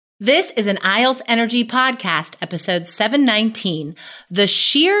This is an IELTS Energy Podcast, episode 719, The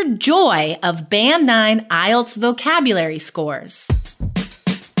Sheer Joy of Band 9 IELTS Vocabulary Scores.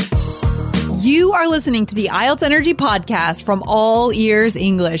 You are listening to the IELTS Energy Podcast from All Ears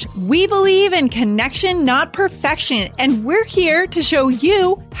English. We believe in connection, not perfection, and we're here to show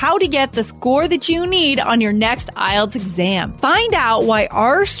you how to get the score that you need on your next IELTS exam. Find out why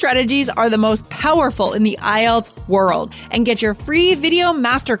our strategies are the most powerful in the IELTS world and get your free video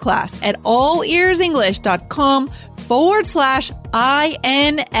masterclass at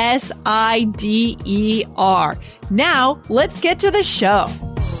allearsenglish.com/INSIDER. Now, let's get to the show.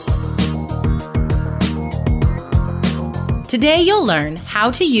 Today you'll learn how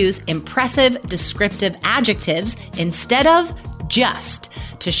to use impressive descriptive adjectives instead of just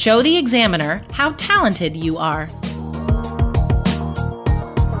to show the examiner how talented you are.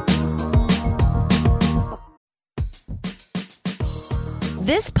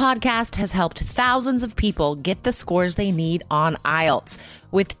 This podcast has helped thousands of people get the scores they need on IELTS.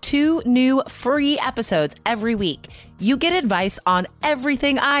 With 2 new free episodes every week, you get advice on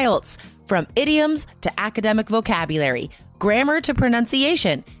everything IELTS, from idioms to academic vocabulary, grammar to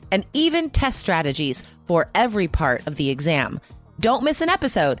pronunciation, and even test strategies for every part of the exam. Don't miss an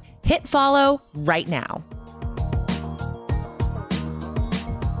episode. Hit follow right now.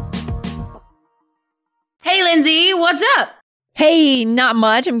 Hey, Lindsay, what's up? Hey, not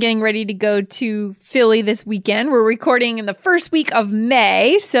much. I'm getting ready to go to Philly this weekend. We're recording in the first week of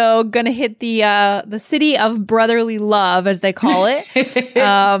May, so gonna hit the city of brotherly love, as they call it.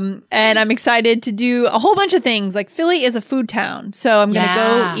 And I'm excited to do a whole bunch of things. Like, Philly is a food town, so I'm gonna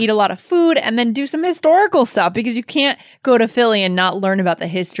go eat a lot of food and then do some historical stuff, because you can't go to Philly and not learn about the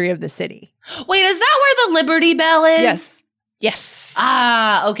history of the city. Wait, is that where the Liberty Bell is? Yes.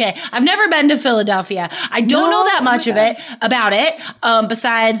 Ah, okay. I've never been to Philadelphia. I don't know that much about it.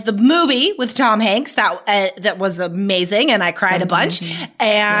 Besides the movie with Tom Hanks, that was amazing, and I cried a bunch. Amazing.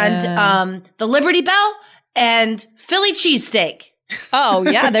 And the Liberty Bell and Philly cheesesteak. Oh,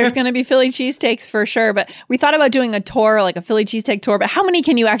 yeah, there's going to be Philly cheesesteaks for sure. But we thought about doing a tour, like a Philly cheesesteak tour, but how many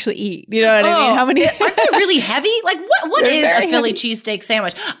can you actually eat? You know what I mean? How many? Aren't they really heady? Like, what is a Philly cheesesteak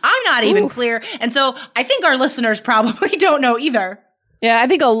sandwich? I'm not even clear. And so I think our listeners probably don't know either. Yeah, I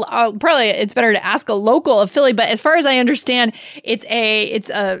think probably it's better to ask a local of Philly. But as far as I understand, it's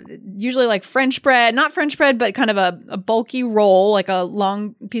a usually like French bread, not French bread, but kind of a bulky roll, like a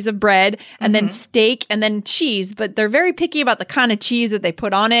long piece of bread, and then steak, and then cheese. But they're very picky about the kind of cheese that they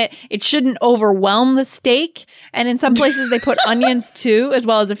put on it. It shouldn't overwhelm the steak. And in some places they put onions too, as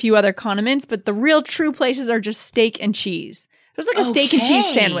well as a few other condiments. But the real true places are just steak and cheese. It's like a steak and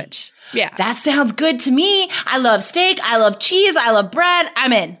cheese sandwich. Yeah. That sounds good to me. I love steak. I love cheese. I love bread.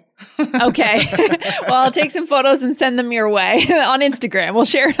 I'm in. Okay. Well, I'll take some photos and send them your way on Instagram. We'll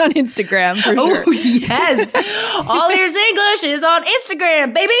share it on Instagram for sure. Oh, yes. All Ears English is on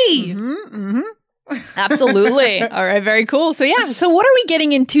Instagram, baby. Absolutely. All right. Very cool. So so what are we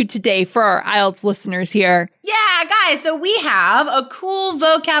getting into today for our IELTS listeners here? Yeah, guys. So we have a cool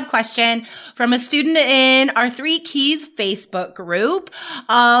vocab question from a student in our 3 Keys Facebook group.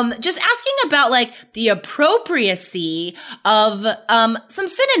 Just asking about like the appropriacy of some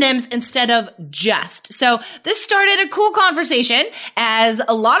synonyms instead of just. So this started a cool conversation, as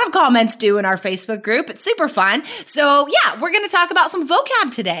a lot of comments do in our Facebook group. It's super fun. So yeah, we're going to talk about some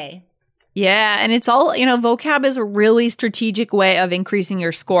vocab today. Yeah, and it's all, vocab is a really strategic way of increasing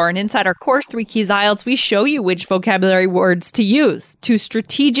your score. And inside our course, 3 Keys IELTS, we show you which vocabulary words to use to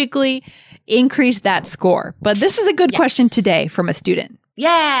strategically increase that score. But this is a good question today from a student.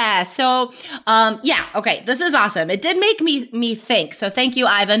 Yeah. So, okay. This is awesome. It did make me think. So thank you,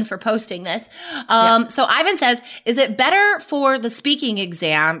 Ivan, for posting this. So Ivan says, is it better for the speaking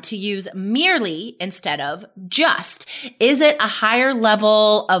exam to use merely instead of just? Is it a higher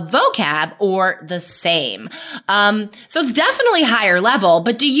level of vocab or the same? So it's definitely higher level,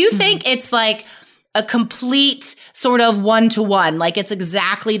 but do you think it's like a complete sort of one-to-one, like it's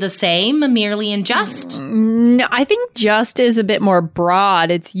exactly the same, merely and just? No, I think just is a bit more broad.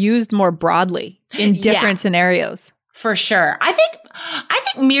 It's used more broadly in different scenarios. For sure. I think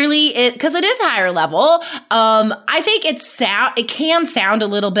merely because it is higher level. I think it can sound a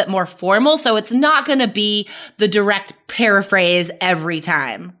little bit more formal, so it's not going to be the direct paraphrase every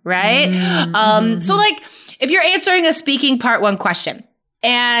time, right? So like if you're answering a speaking part 1 question,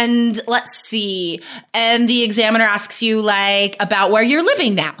 and let's see, and the examiner asks you like about where you're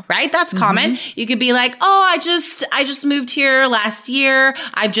living now, right? That's common. You could be like, oh, I just moved here last year.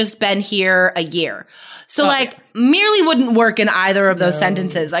 I've just been here a year. So like merely wouldn't work in either of those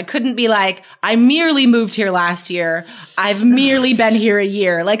sentences. I couldn't be like, I merely moved here last year. I've merely been here a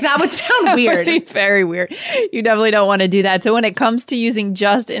year. Like that would sound weird. That would be very weird. You definitely don't want to do that. So when it comes to using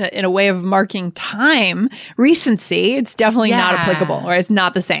just in a way of marking time, recency, it's definitely not applicable, or it's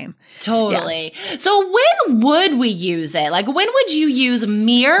not the same. Totally. Yeah. So when would we use it? Like when would you use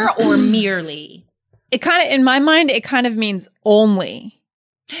mere or merely? It kind of, in my mind, it kind of means only.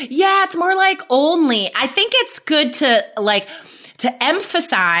 Yeah, it's more like only. I think it's good to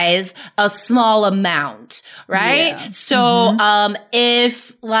emphasize a small amount, right? Yeah. So,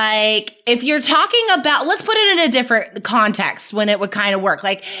 if you're talking about, let's put it in a different context when it would kind of work.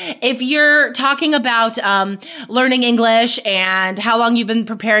 Like if you're talking about, learning English and how long you've been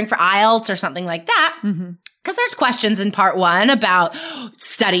preparing for IELTS or something like that. Mm-hmm. Because there's questions in part 1 about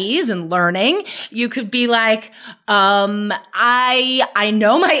studies and learning. You could be like, I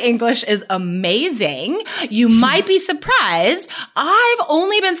know my English is amazing. You might be surprised. I've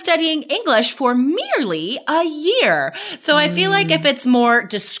only been studying English for merely a year. So I feel like if it's more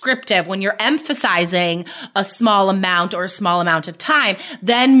descriptive, when you're emphasizing a small amount or a small amount of time,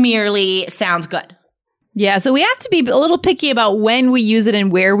 then merely sounds good. Yeah, so we have to be a little picky about when we use it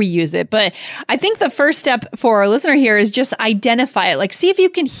and where we use it. But I think the first step for our listener here is just identify it. Like, see if you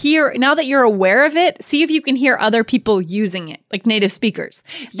can hear, now that you're aware of it, see if you can hear other people using it, like native speakers.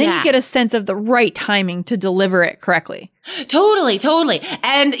 Then you get a sense of the right timing to deliver it correctly. Totally.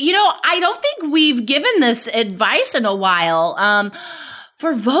 And, I don't think we've given this advice in a while.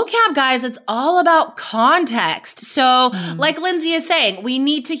 For vocab, guys, it's all about context. So like Lindsay is saying, we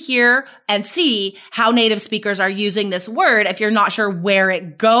need to hear and see how native speakers are using this word if you're not sure where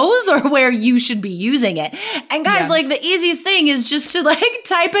it goes or where you should be using it. And guys, the easiest thing is just to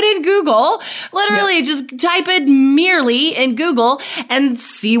type it in Google. Literally just type it merely in Google and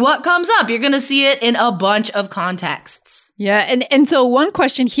see what comes up. You're going to see it in a bunch of contexts. Yeah. And so one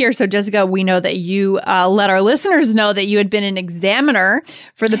question here. So Jessica, we know that you let our listeners know that you had been an examiner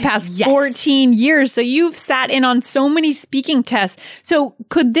for the past 14 years. So you've sat in on so many speaking tests. So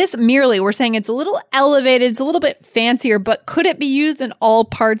could this merely, we're saying it's a little elevated, it's a little bit fancier, but could it be used in all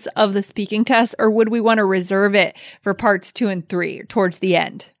parts of the speaking test, or would we want to reserve it for parts 2 and 3 towards the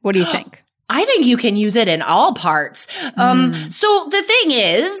end? What do you think? I think you can use it in all parts. So the thing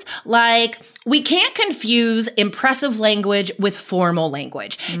is, we can't confuse impressive language with formal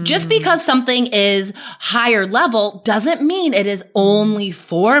language. Just because something is higher level doesn't mean it is only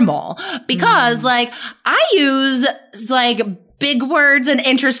formal. Because I use big words and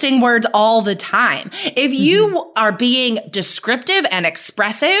interesting words all the time. If you are being descriptive and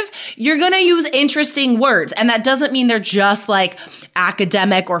expressive, you're going to use interesting words. And that doesn't mean they're just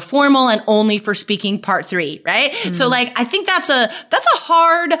academic or formal and only for speaking part 3, right? So I think that's a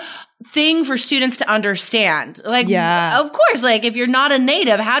hard thing for students to understand. Of course, if you're not a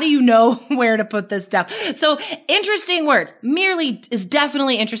native, how do you know where to put this stuff? So interesting words. Merely is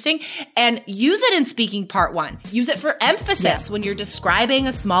definitely interesting, and use it in speaking part 1. Use it for emphasis when you're describing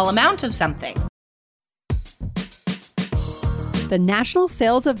a small amount of something. The national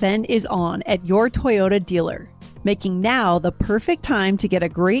sales event is on at your Toyota dealer, making now the perfect time to get a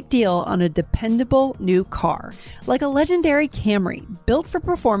great deal on a dependable new car, like a legendary Camry, built for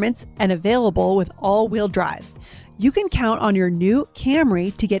performance and available with all-wheel drive. You can count on your new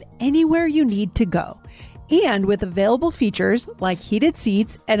Camry to get anywhere you need to go. And with available features like heated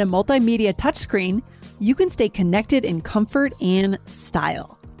seats and a multimedia touchscreen, you can stay connected in comfort and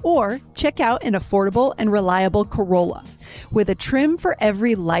style. Or check out an affordable and reliable Corolla with a trim for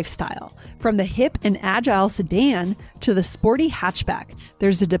every lifestyle. From the hip and agile sedan to the sporty hatchback,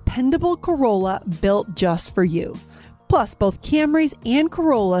 there's a dependable Corolla built just for you. Plus, both Camrys and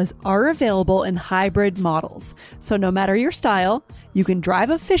Corollas are available in hybrid models. So no matter your style, you can drive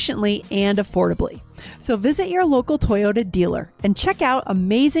efficiently and affordably. So visit your local Toyota dealer and check out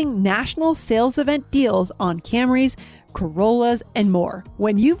amazing national sales event deals on Camrys, Corollas, and more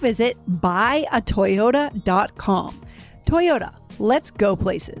when you visit buyatoyota.com. Toyota, let's go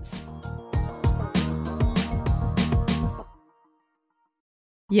places.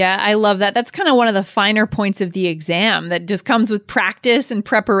 Yeah, I love that. That's kind of one of the finer points of the exam that just comes with practice and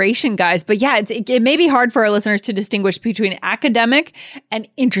preparation, guys. But yeah, it may be hard for our listeners to distinguish between academic and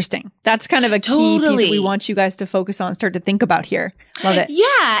interesting. That's kind of a key piece that we want you guys to focus on, start to think about here. Love it.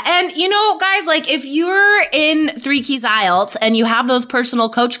 Yeah. And guys, if you're in 3 Keys IELTS and you have those personal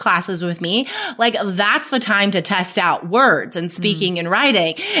coach classes with me, that's the time to test out words and speaking and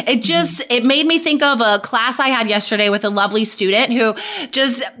writing. It made me think of a class I had yesterday with a lovely student who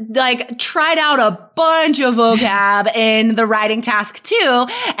just and like tried out a bunch of vocab in the writing task too.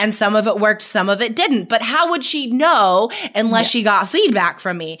 And some of it worked, some of it didn't. But how would she know unless she got feedback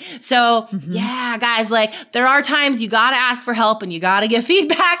from me? So yeah, guys, like there are times you got to ask for help and you got to get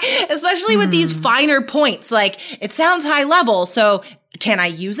feedback, especially with these finer points. Like it sounds high level. So can I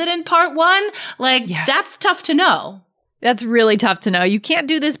use it in part one? Like that's tough to know. That's really tough to know. You can't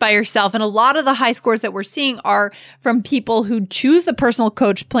do this by yourself. And a lot of the high scores that we're seeing are from people who choose the personal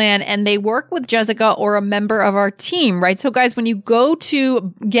coach plan and they work with Jessica or a member of our team, right? So guys, when you go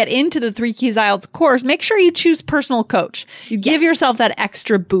to get into the 3 Keys IELTS course, make sure you choose personal coach. You give yourself that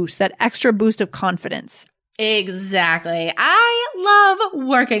extra boost of confidence. Exactly. I love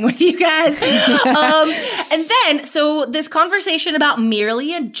working with you guys. And then, so this conversation about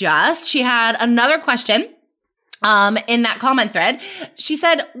merely and just, she had another question. In that comment thread, she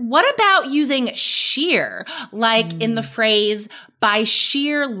said, what about using sheer, like in the phrase, by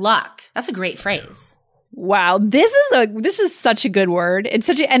sheer luck? That's a great phrase. Wow. This is such a good word. It's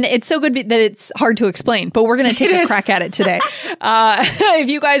so good that it's hard to explain, but we're going to take a crack at it today. If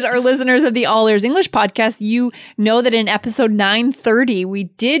you guys are listeners of the All Ears English podcast, you know that in episode 930, we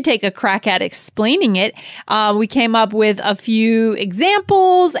did take a crack at explaining it. We came up with a few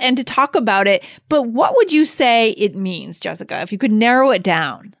examples and to talk about it. But what would you say it means, Jessica, if you could narrow it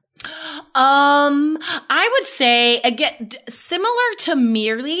down? I would say, again, similar to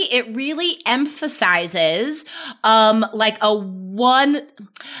merely, it really emphasizes, like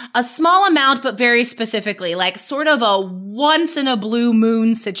a small amount, but very specifically, like sort of a once in a blue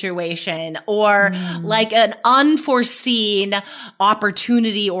moon situation or like an unforeseen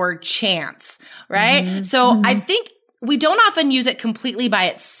opportunity or chance, right? So I think we don't often use it completely by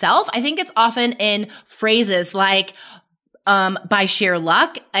itself. I think it's often in phrases like, by sheer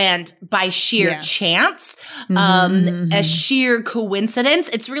luck and by sheer chance, a sheer coincidence.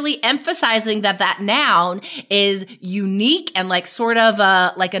 It's really emphasizing that noun is unique and like sort of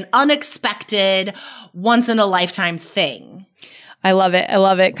like an unexpected, once in a lifetime thing. I love it. I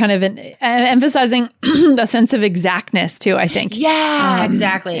love it. Kind of emphasizing the sense of exactness too, I think. Yeah,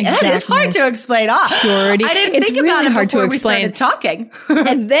 exactly. That is hard to explain. Purity. I didn't think really about it hard before to explain. we started talking.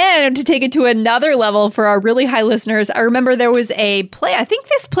 And then to take it to another level for our really high listeners, I remember there was a play. I think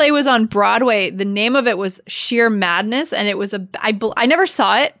this play was on Broadway. The name of it was Sheer Madness. And it was I never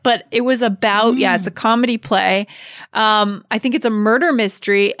saw it, but it was about, it's a comedy play. I think it's a murder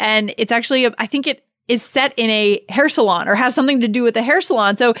mystery. And it's actually, I think it is set in a hair salon or has something to do with the hair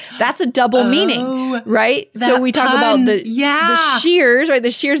salon. So that's a double meaning, right? So we talk about the shears, right?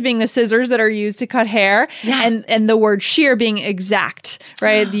 The shears being the scissors that are used to cut hair and the word sheer being exact,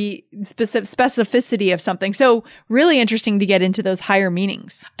 right? The specificity of something. So really interesting to get into those higher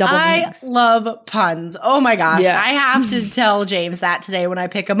meanings, double meanings. I love puns. Oh my gosh. Yeah. I have to tell James that today when I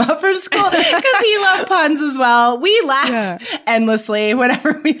pick him up from school because he loves puns as well. We laugh endlessly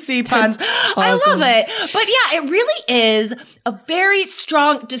whenever we see puns. Awesome. I love it. But yeah, it really is a very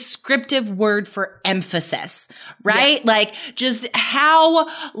strong descriptive word for emphasis, right? Yeah. Like just how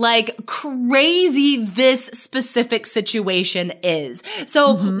like crazy this specific situation is.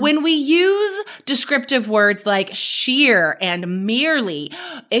 So when we use descriptive words like sheer and merely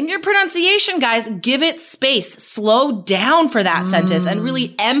in your pronunciation, guys, give it space, slow down for that sentence and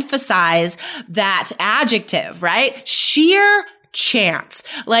really emphasize that adjective, right? Sheer chance,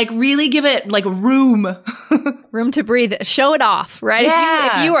 like really give it like room to breathe, show it off, right?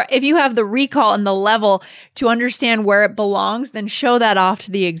 If you have the recall and the level to understand where it belongs, then show that off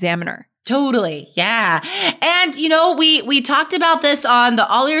to the examiner. Totally. Yeah. And we talked about this on the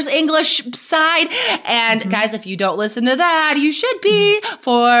All Ears English side. And guys, if you don't listen to that, you should be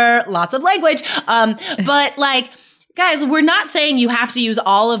for lots of language. But like, guys, we're not saying you have to use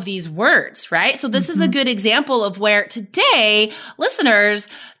all of these words, right? So this is a good example of where today, listeners,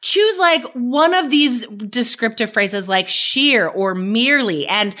 choose like one of these descriptive phrases like sheer or merely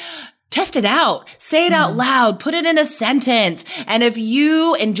and test it out. Say it out loud. Put it in a sentence. And if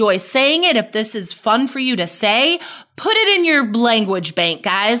you enjoy saying it, if this is fun for you to say, put it in your language bank,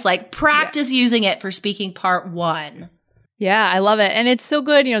 guys. Like practice using it for speaking part 1. Yeah, I love it. And it's so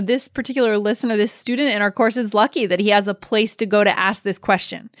good. This particular listener, this student in our course is lucky that he has a place to go to ask this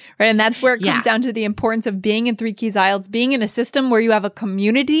question, right? And that's where it comes down to the importance of being in 3 Keys IELTS, being in a system where you have a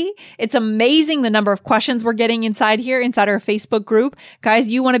community. It's amazing the number of questions we're getting inside our Facebook group. Guys,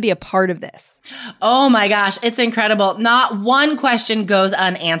 you want to be a part of this. Oh my gosh, it's incredible. Not one question goes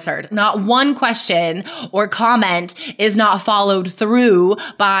unanswered. Not one question or comment is not followed through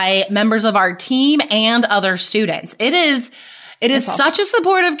by members of our team and other students. It is such a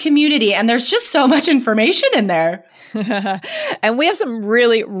supportive community and there's just so much information in there. And we have some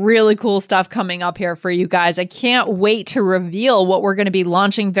really, really cool stuff coming up here for you guys. I can't wait to reveal what we're going to be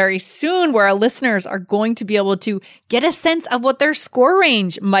launching very soon, where our listeners are going to be able to get a sense of what their score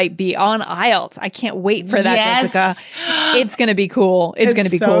range might be on IELTS. I can't wait for that, Jessica. It's going to be cool. It's going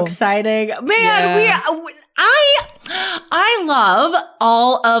to be so cool. Exciting. Man, I love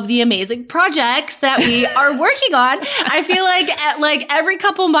all of the amazing projects that we are working on. I feel like every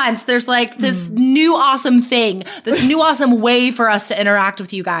couple months there's like this new awesome thing, this new awesome way for us to interact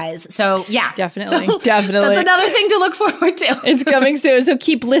with you guys. So yeah, definitely. That's another thing to look forward to. It's coming soon. So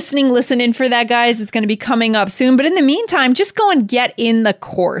keep listen in for that, guys. It's going to be coming up soon. But in the meantime, just go and get in the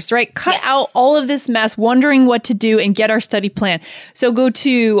course, right? Cut out all of this mess, wondering what to do, and get our study plan. So go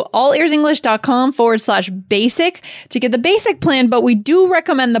to allearsenglish.com/basic to get the basic plan, but we do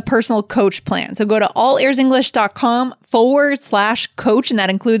recommend the personal coach plan. So go to allearsenglish.com/coach, and that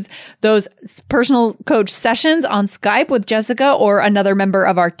includes those personal coach sessions on Skype with Jessica or another member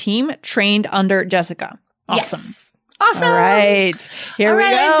of our team trained under Jessica. Awesome. Yes. Awesome. All right. Here we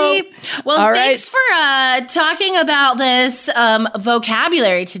go. Lindsay. Well, thanks for talking about this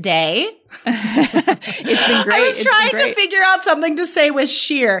vocabulary today. It's been great. I was trying to figure out something to say with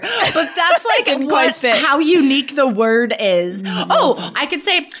sheer, but that's like how unique the word is. Oh, I could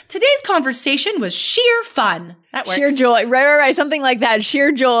say today's conversation was sheer fun. That works. Sheer joy. Right. Something like that.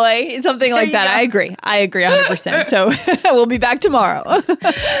 Sheer joy. Something like that. I agree 100%. So we'll be back tomorrow.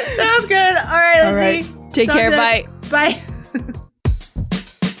 Sounds good. All right, Lindsay. All right. Take care. Bye. Bye.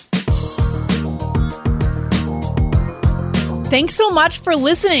 Thanks so much for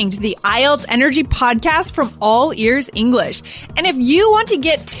listening to the IELTS Energy Podcast from All Ears English. And if you want to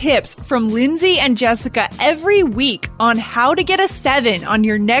get tips from Lindsay and Jessica every week on how to get a 7 on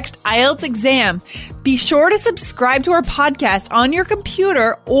your next IELTS exam, be sure to subscribe to our podcast on your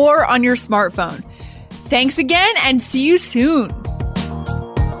computer or on your smartphone. Thanks again, and see you soon.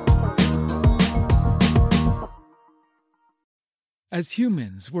 As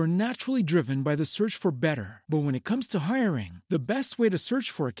humans, we're naturally driven by the search for better. But when it comes to hiring, the best way to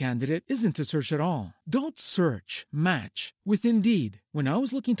search for a candidate isn't to search at all. Don't search, match with Indeed. When I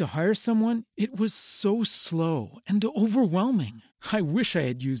was looking to hire someone, it was so slow and overwhelming. I wish I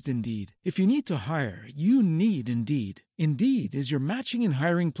had used Indeed. If you need to hire, you need Indeed. Indeed is your matching and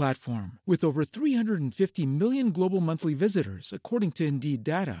hiring platform with over 350 million global monthly visitors, according to Indeed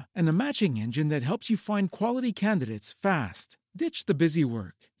data, and a matching engine that helps you find quality candidates fast. Ditch the busy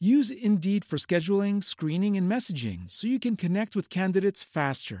work. Use Indeed for scheduling, screening, and messaging so you can connect with candidates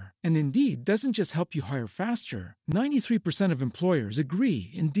faster. And Indeed doesn't just help you hire faster. 93% of employers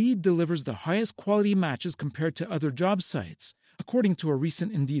agree Indeed delivers the highest quality matches compared to other job sites, according to a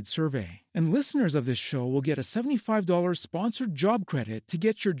recent Indeed survey. And listeners of this show will get a $75 sponsored job credit to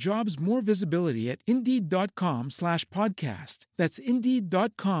get your jobs more visibility at Indeed.com/podcast. That's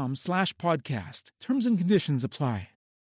Indeed.com/podcast. Terms and conditions apply.